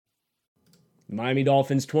Miami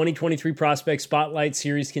Dolphins 2023 Prospect Spotlight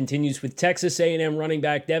Series continues with Texas A&M running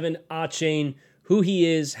back Devon Achane, who he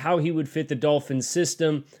is, how he would fit the Dolphins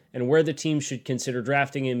system, and where the team should consider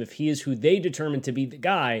drafting him if he is who they determine to be the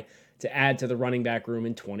guy to add to the running back room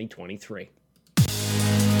in 2023.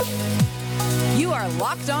 You are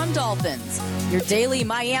Locked On Dolphins, your daily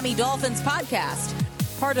Miami Dolphins podcast,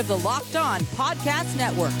 part of the Locked On Podcast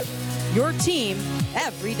Network, your team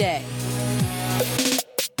every day.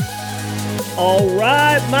 All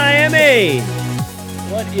right, Miami.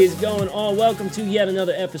 What is going on? Welcome to yet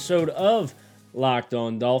another episode of Locked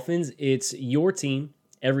On Dolphins. It's your team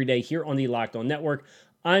every day here on the Locked On Network.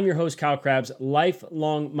 I'm your host, Kyle Krabs,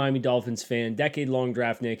 lifelong Miami Dolphins fan, decade-long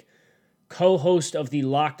draftnik, co-host of the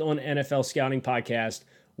Locked On NFL Scouting podcast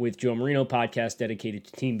with Joe Marino, podcast dedicated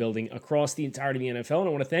to team building across the entirety of the NFL. And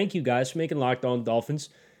I want to thank you guys for making Locked On Dolphins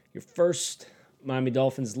your first Miami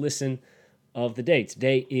Dolphins listen of the day.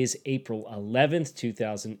 Today is April 11th,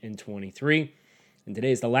 2023, and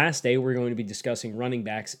today is the last day we're going to be discussing running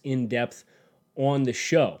backs in depth on the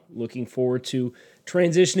show. Looking forward to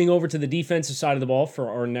transitioning over to the defensive side of the ball for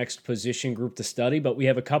our next position group to study, but we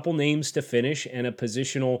have a couple names to finish and a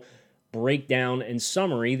positional breakdown and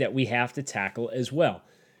summary that we have to tackle as well.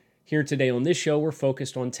 Here today on this show, we're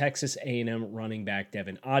focused on Texas A&M running back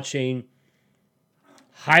Devon Achane,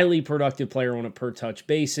 highly productive player on a per-touch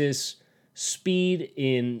basis, speed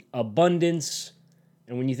in abundance.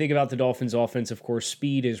 And when you think about the Dolphins offense, of course,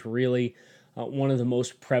 speed is really one of the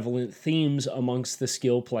most prevalent themes amongst the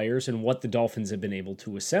skill players and what the Dolphins have been able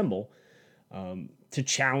to assemble to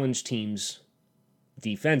challenge teams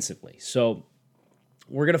defensively. So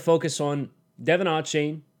we're going to focus on Devon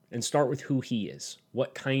Achane and start with who he is,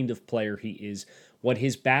 what kind of player he is, what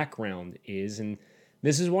his background is. And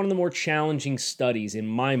this is one of the more challenging studies in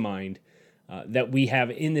my mind that we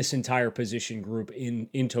have in this entire position group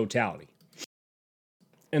in totality.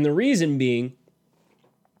 And the reason being,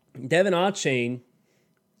 Devon Achane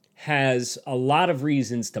has a lot of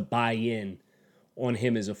reasons to buy in on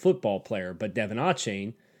him as a football player, but Devon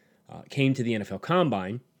Achane came to the NFL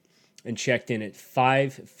Combine and checked in at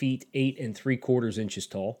 5 feet 8 3/4 inches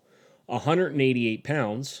tall, 188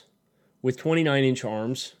 pounds, with 29-inch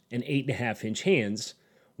arms and 8.5-inch hands,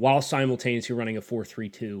 while simultaneously running a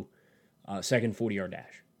 4.32 second 40-yard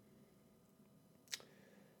dash.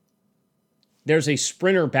 There's a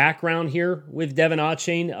sprinter background here with Devon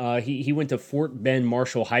Achane. He went to Fort Bend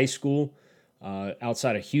Marshall High School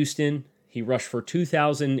outside of Houston. He rushed for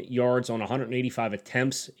 2,000 yards on 185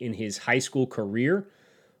 attempts in his high school career.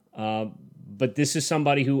 But this is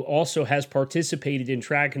somebody who also has participated in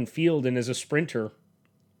track and field and as a sprinter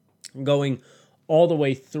going all the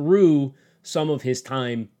way through some of his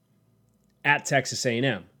time at Texas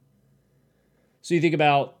A&M. So you think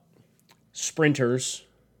about sprinters,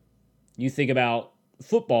 you think about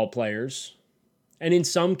football players, and in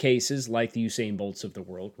some cases, like the Usain Bolts of the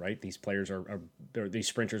world, right? These players these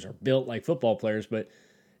sprinters are built like football players, but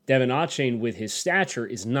Devon Achane with his stature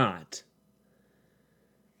is not.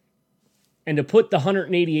 And to put the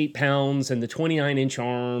 188 pounds and the 29-inch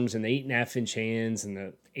arms and the 8.5-inch hands and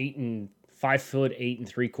the 5 foot 8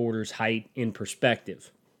 3/4 height in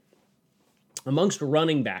perspective, amongst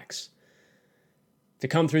running backs to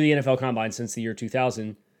come through the NFL Combine since the year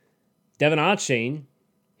 2000, Devon Achane,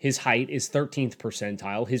 his height is 13th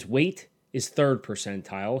percentile, his weight is 3rd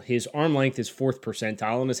percentile, his arm length is 4th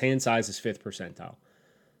percentile, and his hand size is 5th percentile.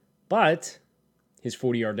 But his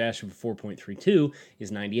 40-yard dash of 4.32 is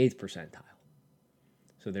 98th percentile.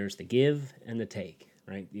 So there's the give and the take,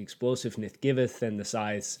 right? The explosiveness giveth and the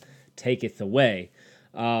size taketh away.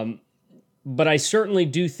 But I certainly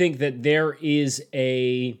do think that there is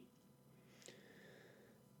a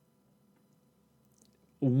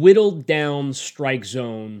whittled down strike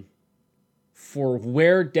zone for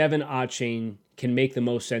where Devon Achane can make the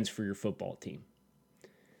most sense for your football team.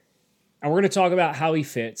 And we're going to talk about how he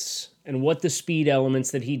fits and what the speed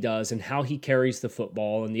elements that he does and how he carries the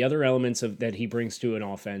football and the other elements that he brings to an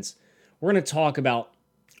offense. We're going to talk about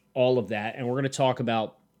all of that, and we're going to talk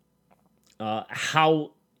about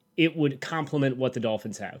how it would complement what the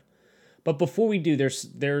Dolphins have. But before we do,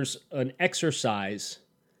 there's an exercise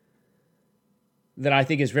that I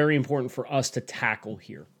think is very important for us to tackle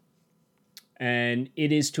here. And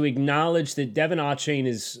it is to acknowledge that Devon Achane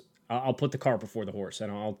is, I'll put the cart before the horse,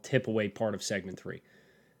 and I'll tip away part of segment 3.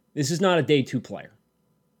 This is not a day 2 player.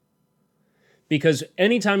 Because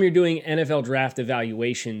anytime you're doing NFL draft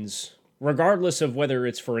evaluations, regardless of whether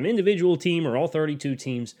it's for an individual team or all 32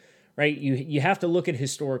 teams, right, you have to look at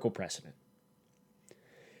historical precedent.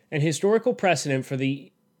 And historical precedent for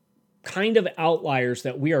the kind of outliers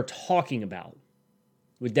that we are talking about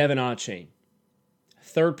with Devon Achane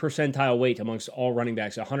third percentile weight amongst all running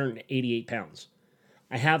backs, 188 pounds.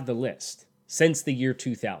 I have the list since the year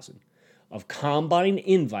 2000 of combine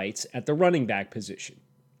invites at the running back position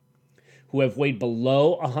who have weighed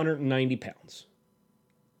below 190 pounds.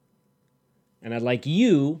 And I'd like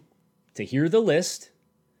you to hear the list,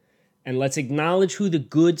 and let's acknowledge who the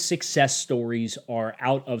good success stories are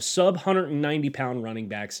out of sub 190 pound running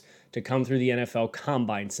backs to come through the NFL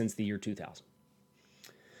Combine since the year 2000.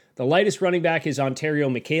 The lightest running back is Ontario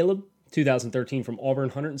McCaleb, 2013 from Auburn,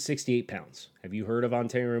 168 pounds. Have you heard of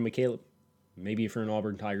Ontario McCaleb? Maybe if you're an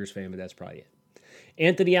Auburn Tigers fan, but that's probably it.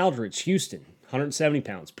 Anthony Aldridge, Houston, 170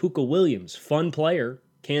 pounds. Puka Williams, fun player,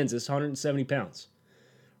 Kansas, 170 pounds.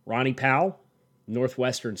 Ronnie Powell,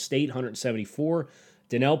 Northwestern State, 174.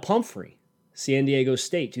 Donnell Pumphrey, San Diego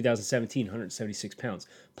State, 2017, 176 pounds.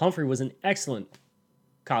 Pumphrey was an excellent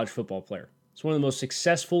college football player. He's one of the most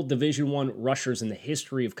successful Division I rushers in the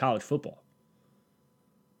history of college football.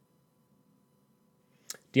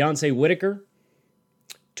 Deontay Whitaker,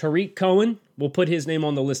 Tariq Cohen, we'll put his name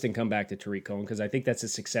on the list and come back to Tariq Cohen because I think that's a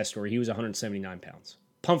success story. He was 179 pounds.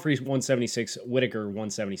 Pumphrey's 176, Whitaker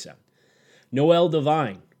 177. Noel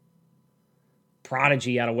Devine,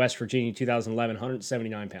 prodigy out of West Virginia, 2011,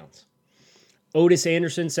 179 pounds. Otis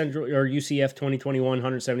Anderson, UCF 2021,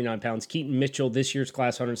 179 pounds. Keaton Mitchell, this year's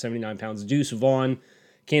class, 179 pounds. Deuce Vaughn,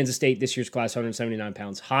 Kansas State, this year's class, 179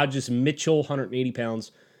 pounds. Hodges Mitchell, 180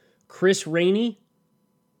 pounds. Chris Rainey,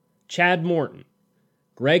 Chad Morton,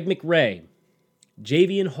 Greg McRae,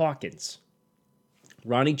 Javian Hawkins,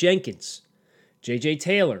 Ronnie Jenkins, J.J.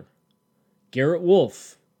 Taylor, Garrett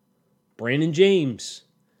Wolfe, Brandon James,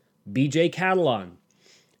 B.J. Catalon,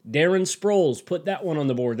 Darren Sproles, put that one on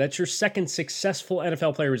the board. That's your second successful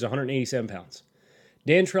NFL player who's 187 pounds.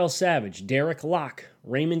 Dantrell Savage, Derek Locke,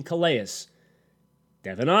 Raymond Calais,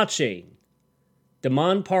 Devon Achane,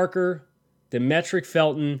 Damon Parker, Demetric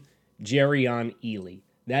Felton, Jerrion Ely.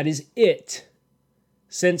 That is it.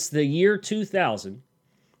 Since the year 2000,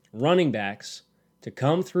 running backs to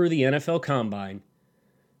come through the NFL Combine,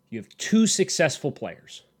 you have two successful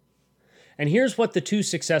players. And here's what the two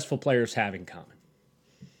successful players have in common.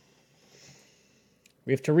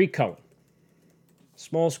 We have Tariq Cohen,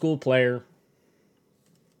 small school player,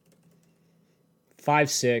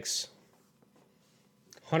 5'6",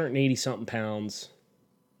 180-something pounds,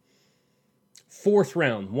 fourth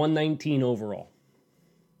round, 119 overall.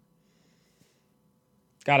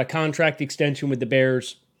 Got a contract extension with the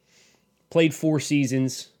Bears, played 4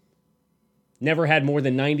 seasons, never had more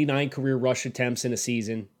than 99 career rush attempts in a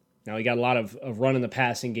season. Now, he got a lot of run in the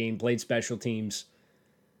passing game, played special teams,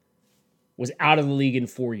 was out of the league in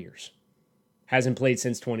 4 years. Hasn't played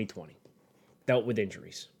since 2020. Dealt with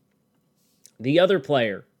injuries. The other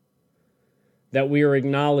player that we are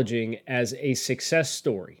acknowledging as a success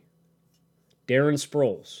story, Darren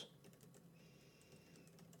Sproles.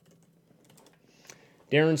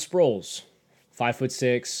 Darren Sproles,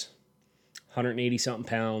 5'6", 180-something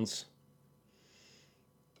pounds,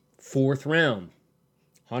 fourth round,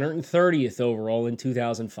 130th overall in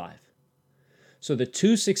 2005. So the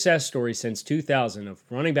two success stories since 2000 of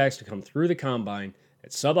running backs to come through the combine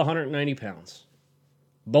at sub 190 pounds,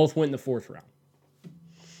 both went in the fourth round.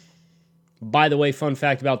 By the way, fun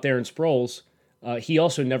fact about Darren Sproles, he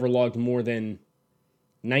also never logged more than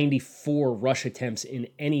 94 rush attempts in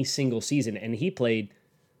any single season, and he played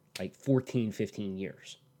like 14, 15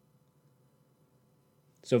 years.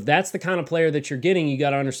 So if that's the kind of player that you're getting, you got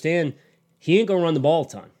to understand he ain't going to run the ball a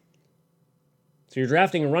ton. So you're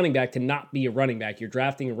drafting a running back to not be a running back. You're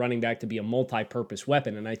drafting a running back to be a multi-purpose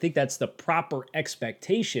weapon, and I think that's the proper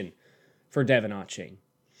expectation for Devon Achane.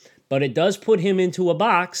 But it does put him into a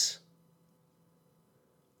box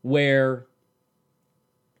where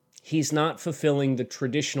he's not fulfilling the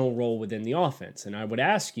traditional role within the offense. And I would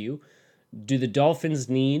ask you, do the Dolphins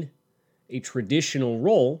need a traditional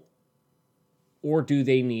role, or do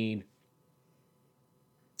they need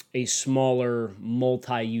a smaller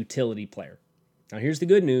multi-utility player? Now, here's the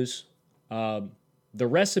good news. The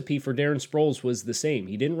recipe for Darren Sproles was the same.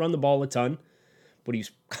 He didn't run the ball a ton, but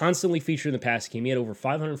he's constantly featured in the passing game. He had over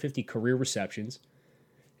 550 career receptions,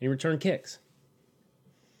 and he returned kicks.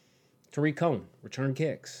 Tariq Cohen, return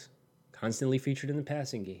kicks, constantly featured in the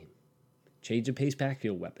passing game. Change of pace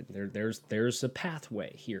backfield weapon. There's a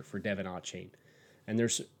pathway here for Devon Achane. And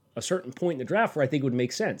there's a certain point in the draft where I think it would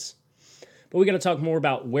make sense. But we got to talk more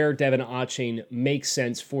about where Devon Achane makes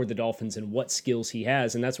sense for the Dolphins and what skills he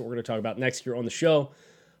has. And that's what we're going to talk about next year on the show.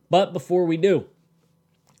 But before we do,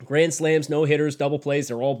 grand slams, no hitters, double plays,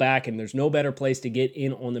 they're all back. And there's no better place to get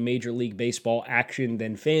in on the Major League Baseball action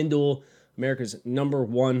than FanDuel. America's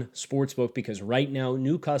 #1 sportsbook, because right now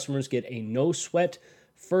new customers get a no-sweat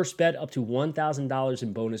first bet up to $1,000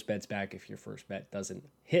 in bonus bets back if your first bet doesn't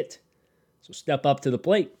hit. So step up to the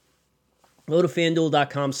plate. Go to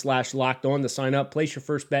FanDuel.com/lockedon to sign up, place your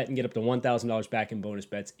first bet, and get up to $1,000 back in bonus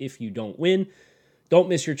bets if you don't win. Don't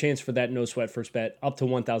miss your chance for that no-sweat first bet up to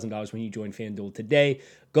 $1,000 when you join FanDuel today.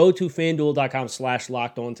 Go to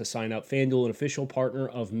FanDuel.com/lockedon to sign up. FanDuel, an official partner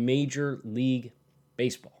of Major League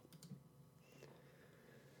Baseball.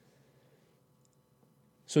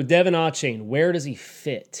 So Devon Achane, where does he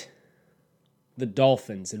fit the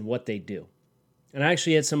Dolphins and what they do? And I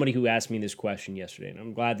actually had somebody who asked me this question yesterday, and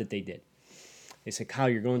I'm glad that they did. They said, Kyle,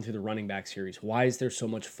 you're going through the running back series. Why is there so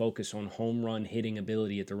much focus on home run hitting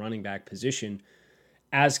ability at the running back position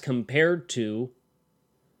as compared to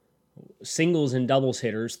singles and doubles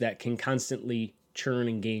hitters that can constantly churn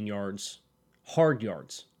and gain yards, hard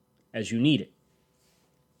yards, as you need it?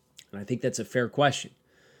 And I think that's a fair question.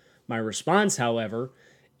 My response, however,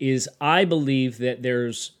 is I believe that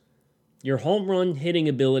there's your home run hitting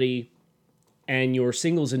ability and your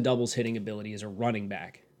singles and doubles hitting ability as a running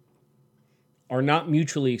back are not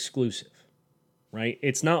mutually exclusive, right?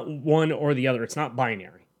 It's not one or the other. It's not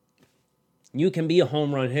binary. You can be a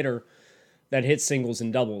home run hitter that hits singles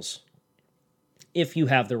and doubles if you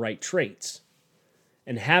have the right traits.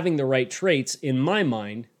 And having the right traits, in my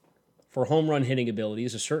mind, for home run hitting ability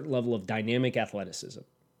is a certain level of dynamic athleticism.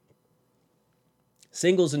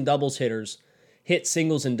 Singles and doubles hitters hit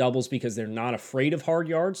singles and doubles because they're not afraid of hard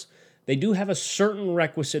yards. They do have a certain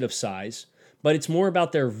requisite of size, but it's more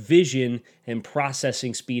about their vision and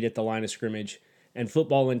processing speed at the line of scrimmage and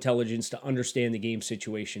football intelligence to understand the game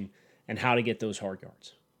situation and how to get those hard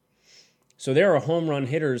yards. So there are home run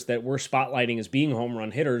hitters that we're spotlighting as being home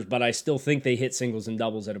run hitters, but I still think they hit singles and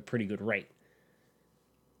doubles at a pretty good rate.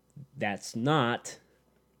 That's not,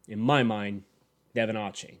 in my mind, Devon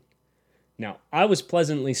Achane. Now, I was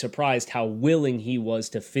pleasantly surprised how willing he was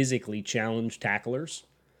to physically challenge tacklers.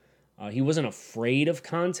 He wasn't afraid of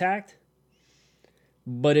contact.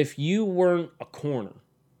 But if you weren't a corner,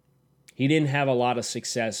 he didn't have a lot of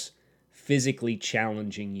success physically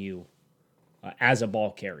challenging you as a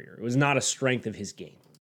ball carrier. It was not a strength of his game.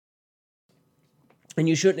 And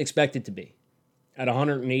you shouldn't expect it to be at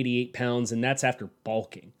 188 pounds, and that's after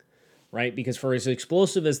bulking, right? Because for as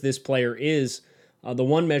explosive as this player is, the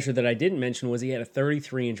one measure that I didn't mention was he had a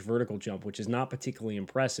 33-inch vertical jump, which is not particularly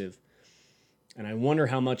impressive. And I wonder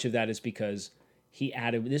how much of that is because he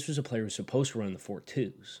added, this was a player who was supposed to run the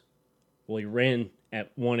 4.2s. Well, he ran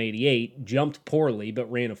at 188, jumped poorly,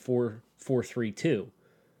 but ran a 4.3.2.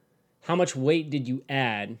 How much weight did you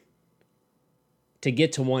add to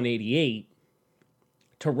get to 188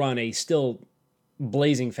 to run a still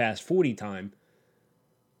blazing fast 40 time,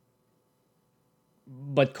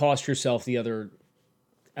 but cost yourself the other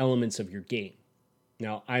elements of your game?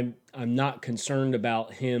 Now, I'm not concerned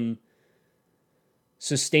about him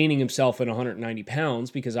sustaining himself at 190 pounds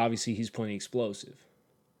because obviously he's plenty explosive.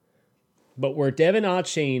 But where Devon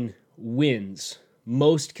Achane wins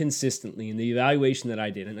most consistently in the evaluation that I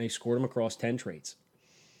did, and I scored him across 10 traits,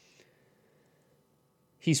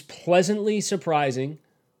 he's pleasantly surprising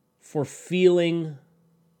for feeling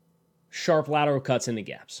sharp lateral cuts into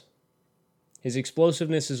gaps. His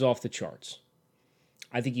explosiveness is off the charts.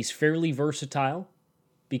 I think he's fairly versatile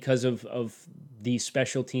because of the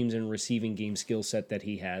special teams and receiving game skill set that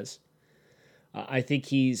he has. I think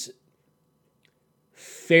he's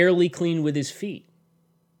fairly clean with his feet.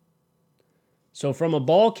 So from a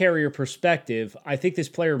ball carrier perspective, I think this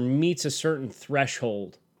player meets a certain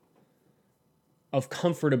threshold of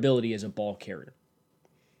comfortability as a ball carrier.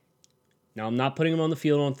 Now, I'm not putting him on the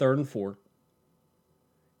field on 3rd and 4.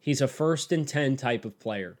 He's a 1st and 10 type of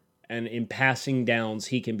player. And in passing downs,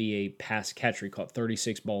 he can be a pass catcher. He caught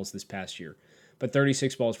 36 balls this past year. But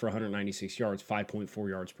 36 balls for 196 yards, 5.4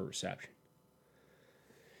 yards per reception.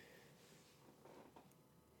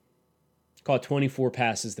 Caught 24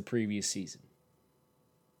 passes the previous season.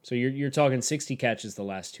 So you're talking 60 catches the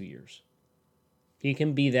last 2 years. He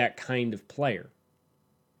can be that kind of player.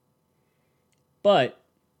 But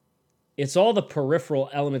it's all the peripheral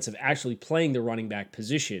elements of actually playing the running back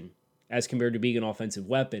position as compared to being an offensive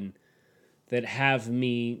weapon that have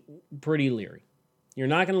me pretty leery. You're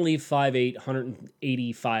not going to leave 5'8",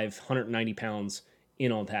 185, 190 pounds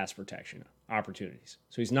in on pass protection opportunities.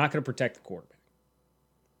 So he's not going to protect the quarterback,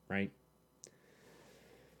 right?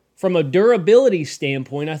 From a durability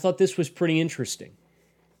standpoint, I thought this was pretty interesting.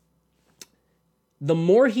 The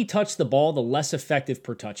more he touched the ball, the less effective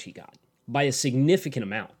per touch he got, by a significant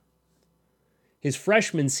amount. His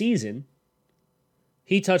freshman season,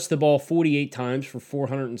 He touched the ball 48 times for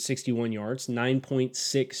 461 yards,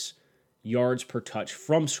 9.6 yards per touch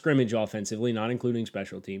from scrimmage offensively, not including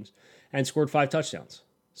special teams, and scored 5 touchdowns.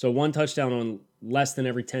 So 1 touchdown on less than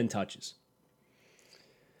every 10 touches.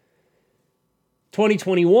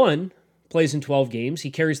 2021 plays in 12 games.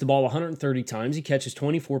 He carries the ball 130 times. He catches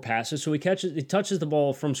 24 passes. So he touches the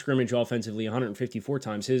ball from scrimmage offensively 154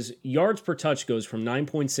 times. His yards per touch goes from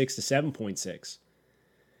 9.6 to 7.6.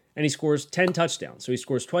 And he scores 10 touchdowns. So he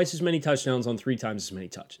scores twice as many touchdowns on 3 times as many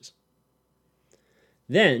touches.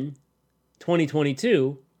 Then,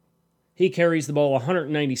 2022, he carries the ball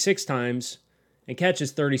 196 times and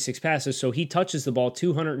catches 36 passes. So he touches the ball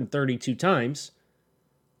 232 times,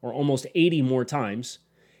 or almost 80 more times.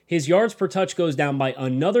 His yards per touch goes down by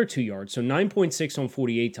another 2 yards, so 9.6 on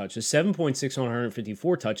 48 touches, 7.6 on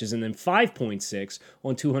 154 touches, and then 5.6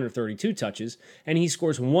 on 232 touches. And he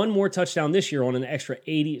scores 1 more touchdown this year on an extra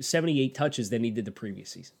 78 touches than he did the previous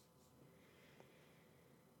season.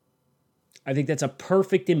 I think that's a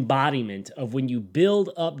perfect embodiment of when you build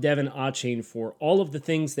up Devon Achane for all of the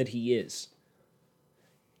things that he is.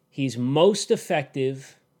 He's most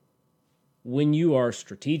effective when you are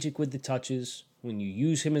strategic with the touches, when you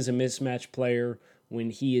use him as a mismatch player, when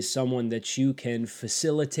he is someone that you can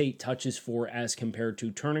facilitate touches for as compared to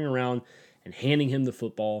turning around and handing him the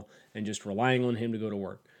football and just relying on him to go to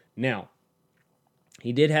work. Now,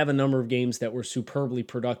 he did have a number of games that were superbly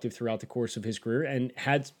productive throughout the course of his career and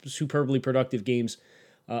had superbly productive games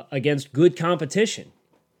against good competition.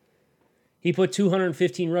 He put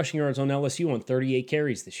 215 rushing yards on LSU on 38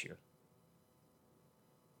 carries this year.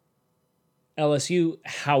 LSU,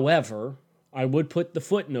 however, I would put the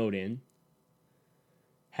footnote in,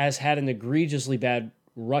 has had an egregiously bad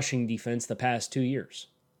rushing defense the past 2 years.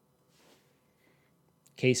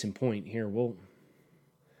 Case in point here, we'll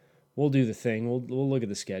do the thing. We'll look at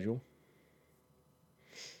the schedule.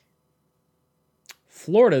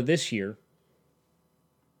 Florida this year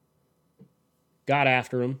got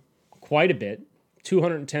after him quite a bit,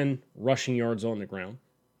 210 rushing yards on the ground.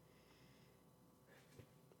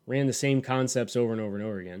 Ran the same concepts over and over and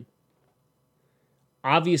over again.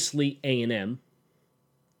 Obviously, A&M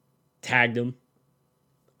tagged him.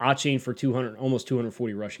 Achane for almost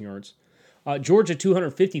 240 rushing yards. Georgia,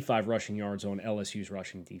 255 rushing yards on LSU's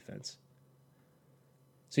rushing defense.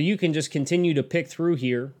 So you can just continue to pick through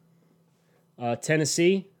here.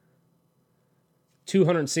 Tennessee,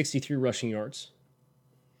 263 rushing yards.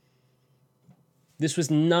 This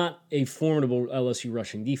was not a formidable LSU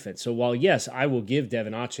rushing defense. So while, yes, I will give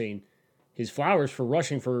Devon Achane his flowers for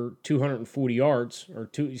rushing for 240 yards,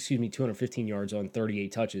 215 yards on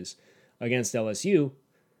 38 touches against LSU,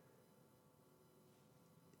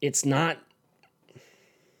 it's not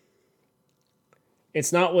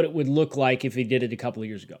what it would look like if he did it a couple of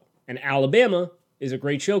years ago. And Alabama is a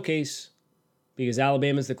great showcase because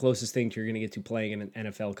Alabama is the closest thing you're going to get to playing in an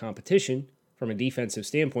NFL competition from a defensive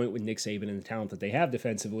standpoint with Nick Saban and the talent that they have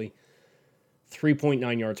defensively.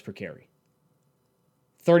 3.9 yards per carry.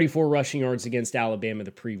 34 rushing yards against Alabama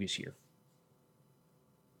the previous year.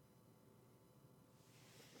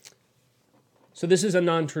 So this is a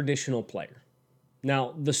non-traditional player.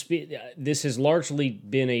 Now, this has largely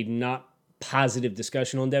been a not positive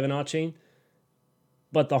discussion on Devon Achane,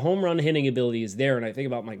 but the home run hitting ability is there, and I think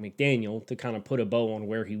about Mike McDaniel to kind of put a bow on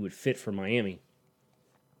where he would fit for Miami,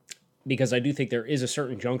 because I do think there is a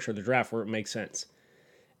certain juncture of the draft where it makes sense,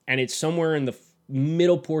 and it's somewhere in the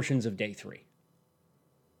middle portions of day 3.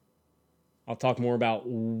 I'll talk more about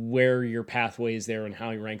where your pathway is there and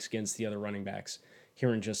how he ranks against the other running backs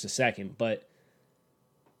here in just a second, but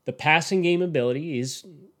the passing game ability is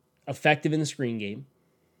effective in the screen game.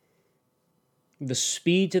 The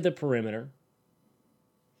speed to the perimeter,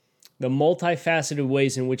 the multifaceted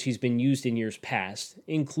ways in which he's been used in years past,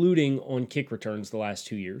 including on kick returns the last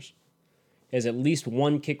 2 years. He has at least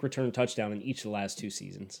 1 kick return touchdown in each of the last 2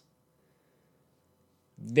 seasons.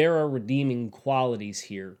 There are redeeming qualities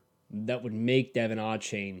here that would make Devon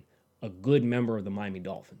Achane a good member of the Miami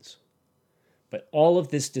Dolphins. But all of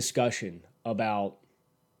this discussion about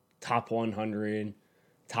top 100,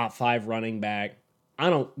 top 5 running back, I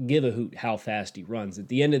don't give a hoot how fast he runs. At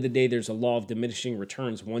the end of the day, there's a law of diminishing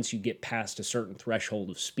returns once you get past a certain threshold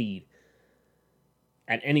of speed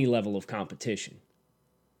at any level of competition.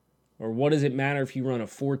 Or what does it matter if you run a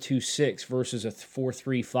 4.26 versus a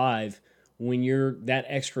 4.35 when you're that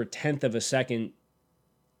extra tenth of a second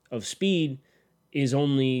of speed is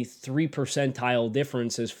only 3 percentile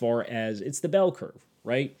difference as far as it's the bell curve,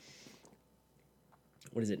 right?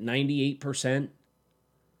 What is it, 98%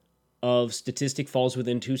 of statistic falls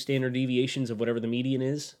within 2 standard deviations of whatever the median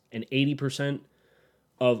is, and 80%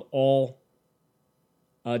 of all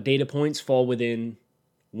data points fall within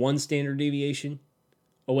one standard deviation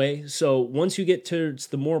away. So once you get to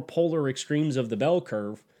the more polar extremes of the bell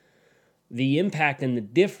curve, the impact and the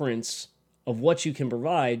difference of what you can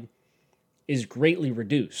provide is greatly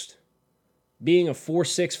reduced. Being a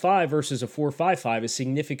 4.65 versus a 4.55 is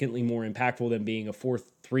significantly more impactful than being a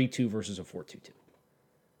 4.32 versus a 4.22.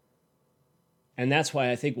 And that's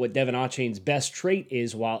why I think what Devon Achane's best trait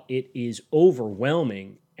is, while it is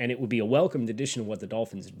overwhelming and it would be a welcomed addition to what the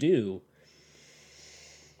Dolphins do,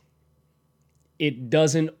 it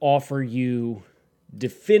doesn't offer you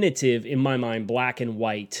definitive, in my mind, black and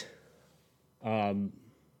white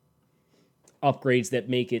upgrades that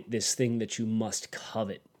make it this thing that you must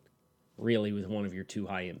covet, really, with one of your two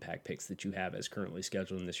high-impact picks that you have as currently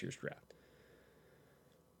scheduled in this year's draft.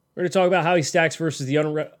 We're going to talk about how he stacks versus the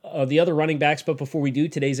other running backs, but before we do,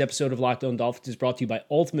 today's episode of Locked On Dolphins is brought to you by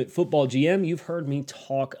Ultimate Football GM. You've heard me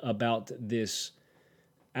talk about this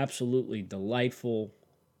absolutely delightful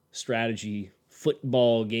strategy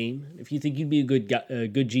football game. If you think you'd be a good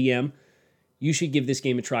GM, you should give this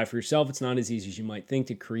game a try for yourself. It's not as easy as you might think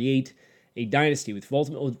to create a dynasty. With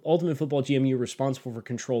Ultimate Football GM, you're responsible for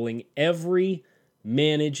controlling every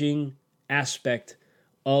managing aspect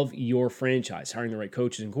of your franchise, hiring the right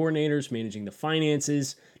coaches and coordinators, managing the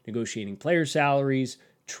finances, negotiating player salaries,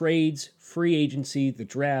 trades, free agency, the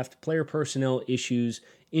draft, player personnel issues,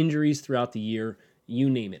 injuries throughout the year, you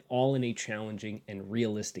name it, all in a challenging and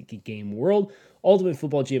realistic game world. Ultimate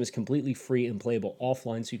Football GM is completely free and playable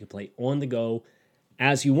offline, so you can play on the go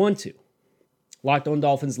as you want to. Locked On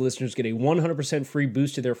Dolphins listeners get a 100% free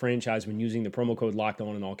boost to their franchise when using the promo code Locked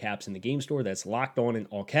On in all caps in the game store. That's Locked On in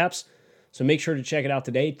all caps. So make sure to check it out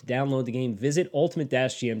today. To download the game, visit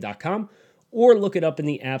ultimate-gm.com or look it up in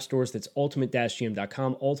the app stores. That's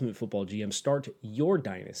ultimate-gm.com. Ultimate Football GM. Start your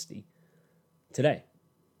dynasty today.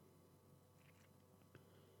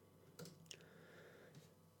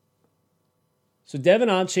 So Devon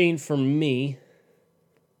Achane, for me,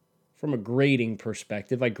 from a grading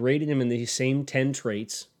perspective, I graded him in the same 10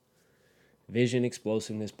 traits: vision,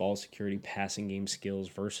 explosiveness, ball security, passing game skills,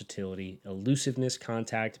 versatility, elusiveness,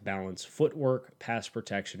 contact, balance, footwork, pass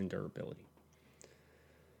protection, and durability.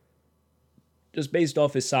 Just based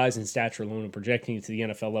off his size and stature alone and projecting it to the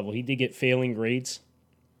NFL level, he did get failing grades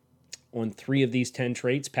on 3 of these 10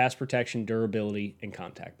 traits: pass protection, durability, and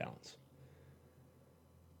contact balance.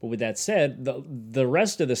 But with that said, the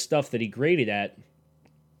rest of the stuff that he graded at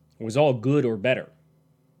was all good or better.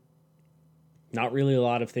 Not really a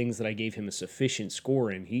lot of things that I gave him a sufficient score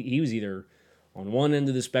in. He was either on one end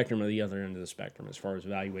of the spectrum or the other end of the spectrum as far as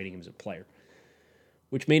evaluating him as a player,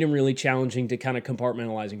 which made him really challenging to kind of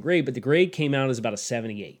compartmentalize and grade. But the grade came out as about a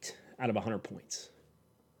 78 out of 100 points.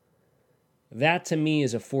 That, to me,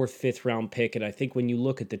 is a 4th, 5th round pick. And I think when you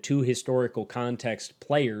look at the two historical context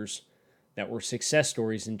players that were success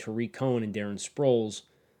stories in Tariq Cohen and Darren Sproles,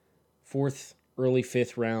 4th, early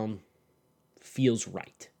 5th round feels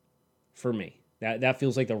right for me. That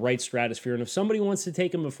feels like the right stratosphere. And if somebody wants to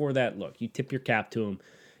take him before that, look, you tip your cap to him.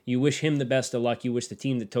 You wish him the best of luck. You wish the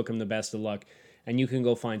team that took him the best of luck. And you can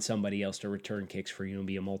go find somebody else to return kicks for you and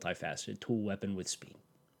be a multifaceted tool weapon with speed.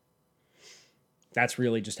 That's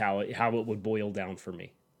really just how it would boil down for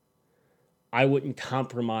me. I wouldn't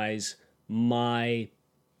compromise my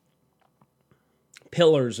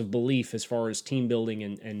pillars of belief as far as team building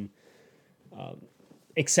and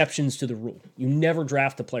exceptions to the rule. You never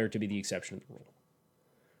draft a player to be the exception to the rule,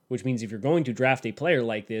 which means if you're going to draft a player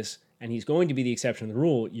like this and he's going to be the exception to the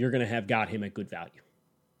rule, you're going to have got him at good value.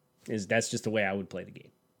 That's just the way I would play the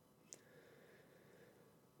game.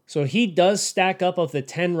 So he does stack up of the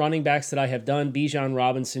 10 running backs that I have done: Bijan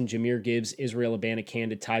Robinson, Jahmyr Gibbs, Israel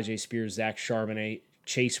Abanikanda, Tyjae Spears, Zach Charbonnet,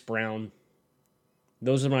 Chase Brown.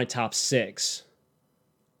 Those are my top 6.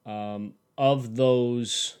 Of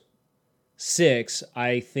those 6,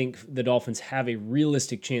 I think the Dolphins have a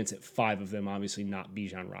realistic chance at 5 of them, obviously not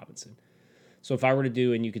Bijan Robinson. So if I were to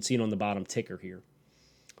do, and you can see it on the bottom ticker here,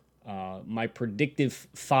 my predictive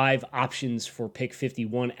 5 options for pick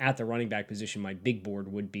 51 at the running back position, my big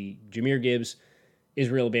board, would be Jahmyr Gibbs,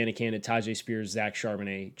 Israel Abanikanda, Tyjae Spears, Zach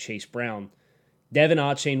Charbonnet, Chase Brown. Devon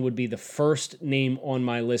Achane would be the first name on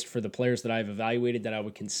my list for the players that I've evaluated that I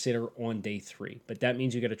would consider on day 3. But that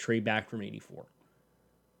means you got to trade back from 84.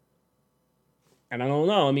 And I don't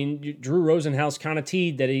know. I mean, Drew Rosenhaus kind of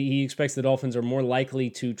teed that he expects the Dolphins are more likely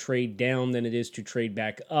to trade down than it is to trade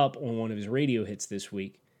back up on one of his radio hits this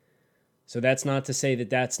week. So that's not to say that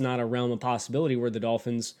that's not a realm of possibility where the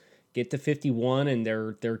Dolphins get to 51 and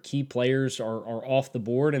their key players are off the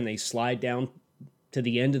board and they slide down to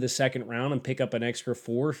the end of the second round and pick up an extra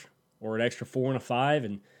 4 or an extra 4 and a 5,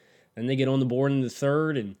 and Then they get on the board in the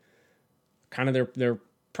third, and kind of their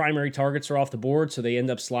primary targets are off the board, so they end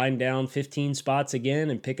up sliding down 15 spots again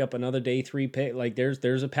and pick up another day 3 pick. Like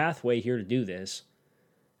there's a pathway here to do this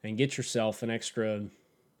and get yourself an extra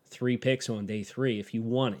 3 picks on day 3 if you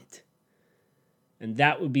want it. And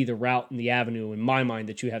that would be the route and the avenue in my mind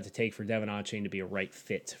that you have to take for Devon Achane to be a right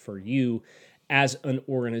fit for you as an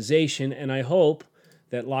organization. And I hope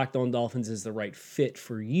that Locked On Dolphins is the right fit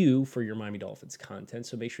for you for your Miami Dolphins content.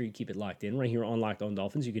 So make sure you keep it locked in right here on Locked On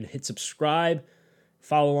Dolphins. You can hit subscribe,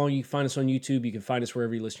 follow along. You can find us on YouTube. You can find us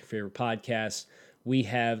wherever you listen to your favorite podcasts. We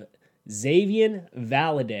have Xavier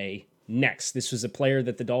Valade next. This was a player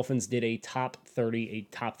that the Dolphins did a top 30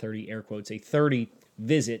 air quotes, a 30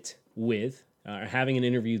 visit with, having an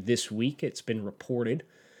interview this week. It's been reported.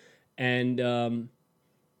 And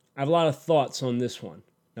I have a lot of thoughts on this one.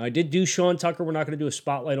 Now, I did do Sean Tucker. We're not going to do a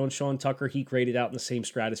spotlight on Sean Tucker. He graded out in the same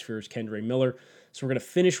stratosphere as Kendre Miller. So we're going to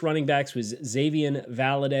finish running backs with Xavier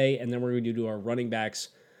Valade, and then we're going to do our running backs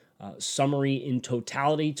summary in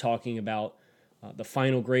totality, talking about the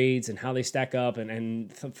final grades and how they stack up,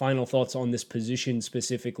 and final thoughts on this position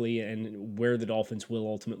specifically and where the Dolphins will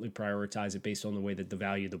ultimately prioritize it based on the way that the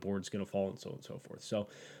value of the board is going to fall and so on and so forth. So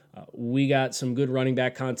we got some good running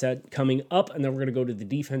back content coming up, and then we're going to go to the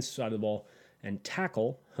defensive side of the ball and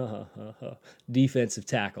tackle defensive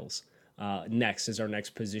tackles. Next is our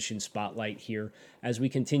next position spotlight here as we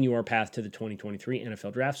continue our path to the 2023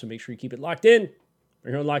 NFL Draft. So make sure you keep it locked in.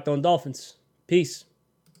 We're here on Locked On Dolphins. Peace.